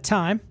almost out of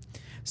time.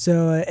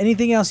 So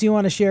anything else you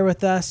want to share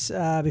with us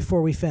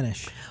before we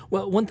finish?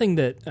 Well, one thing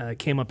that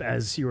came up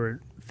as you were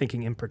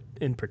thinking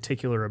in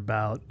particular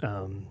about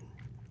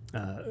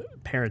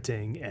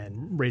parenting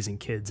and raising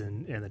kids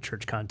in the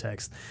church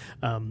context.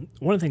 One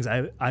of the things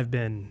I've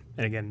been,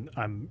 and again,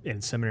 I'm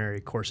in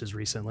seminary courses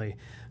recently,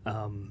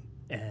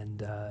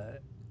 and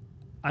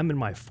I'm in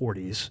my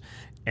 40s,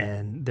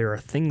 and there are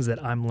things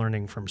that I'm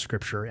learning from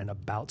Scripture and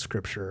about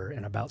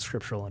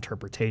scriptural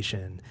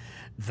interpretation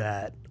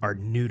that are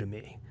new to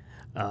me.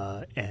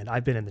 And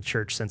I've been in the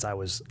church since I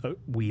was a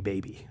wee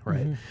baby,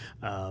 right?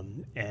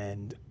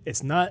 And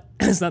it's not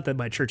that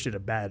my church did a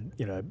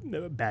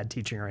bad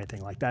teaching or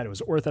anything like that. It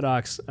was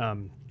Orthodox,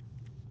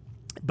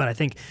 but I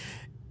think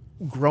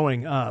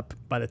growing up,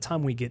 by the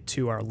time we get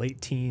to our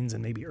late teens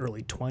and maybe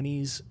early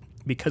 20s,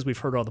 because we've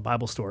heard all the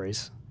Bible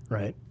stories,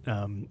 right,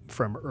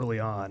 from early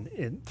on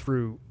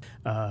through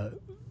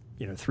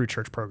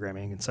church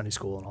programming and Sunday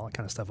school and all that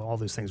kind of stuff, all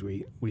those things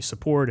we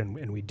support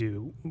and we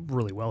do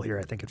really well here,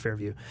 I think, at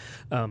Fairview.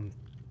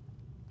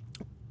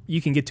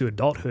 You can get to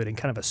adulthood and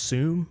kind of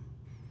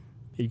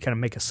you kind of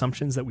make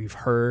assumptions that we've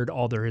heard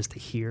all there is to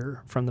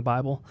hear from the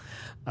Bible.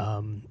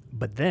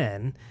 But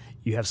then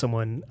you have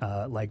someone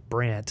like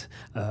Brant,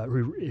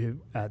 who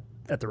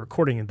at the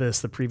recording of this,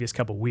 the previous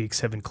couple of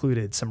weeks, have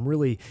included some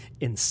really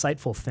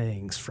insightful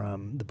things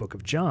from the book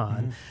of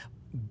John,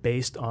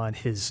 based on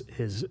his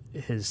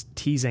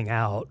teasing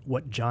out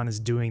what John is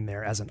doing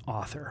there as an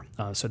author.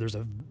 So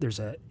there's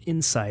a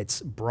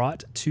insights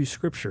brought to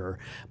Scripture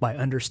by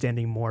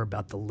understanding more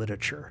about the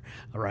literature,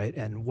 right,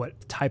 and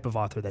what type of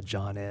author that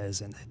John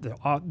is, and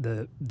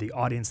the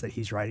audience that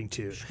he's writing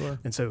to. Sure.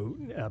 And so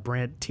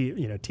Brant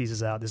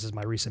teases out. This is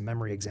my recent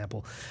memory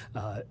example.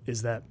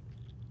 Is that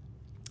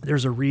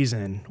there's a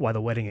reason why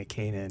the wedding at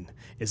Canaan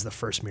is the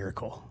first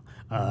miracle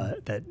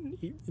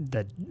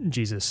that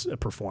Jesus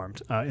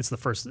performed. It's the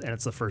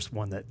first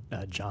one that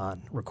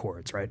John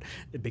records, right?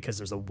 Because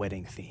there's a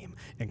wedding theme,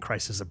 and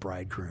Christ is a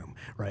bridegroom,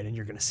 right? And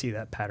you're going to see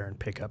that pattern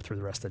pick up through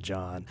the rest of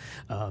John.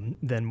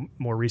 Then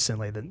more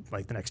recently, the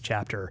next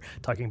chapter,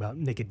 talking about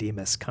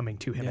Nicodemus coming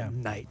to him at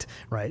night,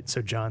 right?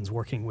 So John's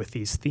working with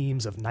these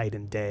themes of night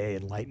and day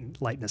and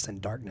lightness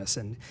and darkness,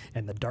 and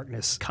the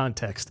darkness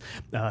context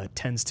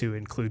tends to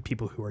include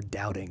people who are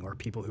doubting or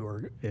people who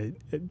are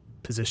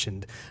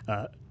positioned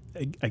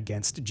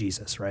against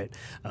Jesus, right?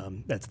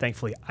 That's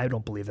thankfully, I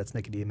don't believe that's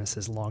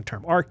Nicodemus's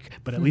long-term arc,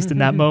 but at least in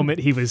that moment,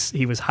 he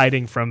was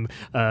hiding from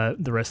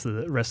the rest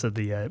of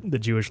the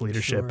Jewish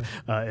leadership,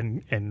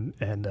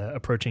 and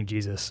approaching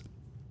Jesus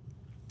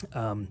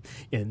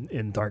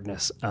in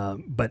darkness.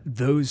 But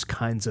those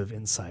kinds of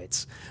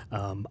insights,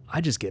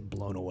 I just get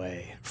blown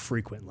away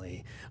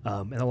frequently.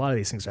 And a lot of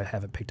these things I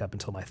haven't picked up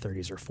until my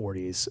 30s or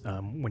 40s,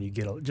 when you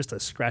get just a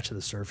scratch of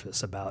the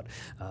surface about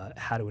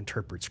how to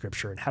interpret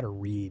Scripture and how to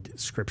read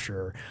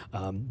Scripture,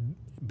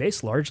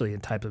 based largely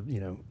in type of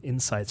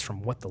insights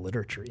from what the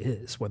literature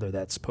is, whether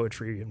that's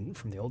poetry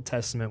from the Old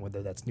Testament,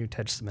 whether that's New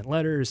Testament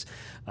letters,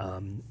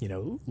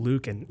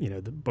 Luke and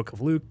the book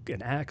of Luke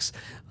and Acts.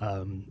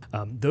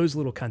 Those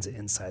little kinds of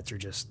insights are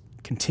just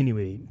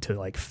continuing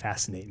to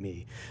fascinate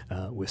me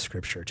with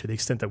Scripture, to the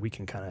extent that we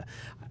can kind of.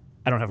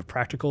 I don't have a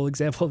practical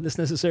example of this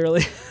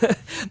necessarily,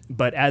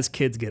 but as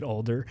kids get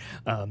older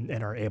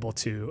and are able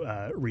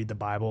to read the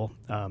Bible,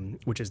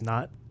 which is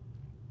not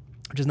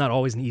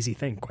always an easy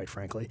thing, quite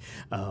frankly,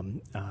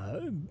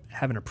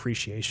 have an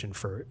appreciation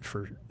for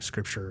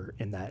Scripture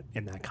in that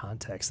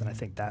context. And I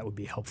think that would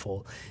be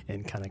helpful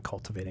in kind of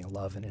cultivating a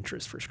love and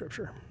interest for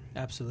Scripture.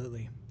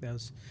 Absolutely. That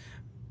was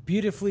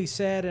beautifully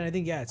said. And I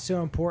think, it's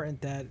so important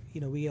that,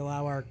 we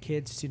allow our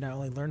kids to not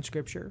only learn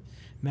Scripture,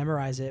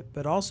 memorize it,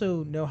 but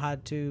also know how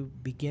to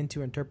begin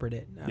to interpret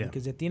it.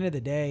 Because at the end of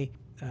the day,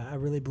 I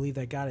really believe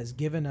that God has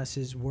given us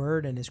His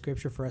Word and His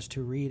Scripture for us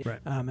to read, right.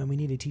 And we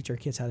need to teach our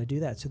kids how to do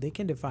that so they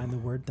can define the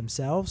Word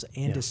themselves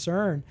and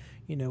discern,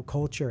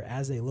 culture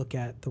as they look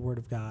at the Word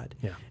of God.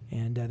 Yeah,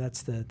 and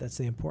that's the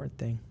important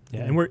thing.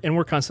 Yeah, and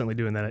we're constantly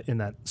doing that in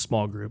that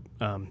small group.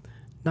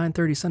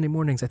 9:30 Sunday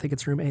mornings. I think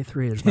it's room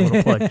A3. There's my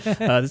little plug.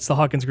 It's the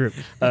Hawkins group.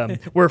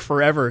 We're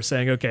forever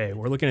saying, okay,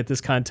 we're looking at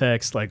this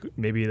context. Like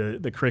maybe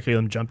the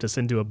curriculum jumped us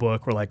into a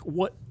book. We're like,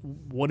 what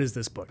is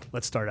this book?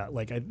 Let's start out.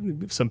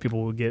 Some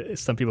people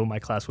in my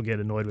class will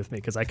get annoyed with me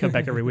because I come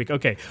back every week.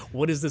 Okay,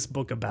 what is this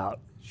book about?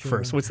 Sure.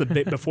 First, what's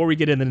before we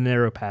get into the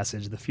narrow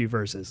passage, the few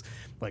verses,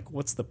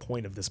 what's the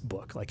point of this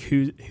book?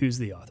 Who's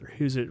the author?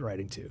 Who's it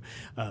writing to?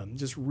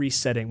 Just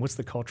resetting. What's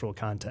the cultural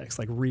context?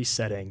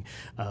 Resetting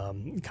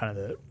kind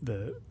of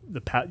the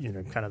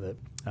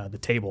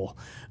table,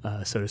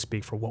 so to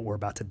speak, for what we're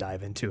about to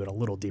dive into at a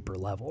little deeper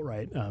level,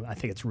 right? I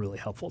think it's really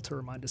helpful to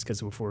remind us,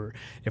 because if we're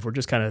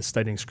just kind of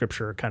studying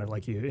Scripture, kind of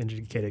like you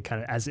indicated,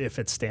 kind of as if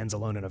it stands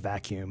alone in a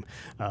vacuum,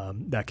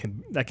 that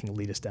can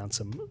lead us down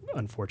some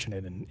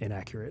unfortunate and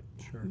inaccurate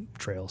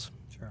trails.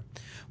 Sure.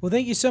 Well,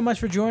 thank you so much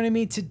for joining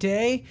me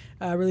today.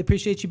 I really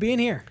appreciate you being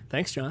here.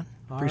 Thanks, John.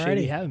 Appreciate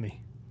you having me.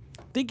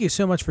 Thank you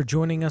so much for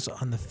joining us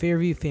on the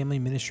Fairview Family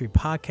Ministry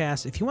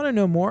Podcast. If you want to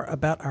know more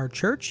about our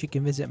church, you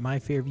can visit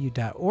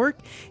myfairview.org.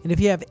 And if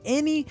you have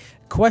any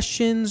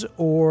questions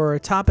or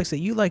topics that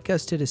you'd like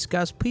us to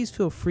discuss, please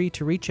feel free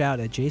to reach out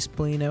at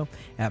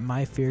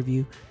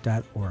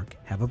jspolino@myfairview.org.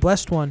 Have a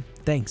blessed one.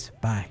 Thanks.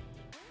 Bye.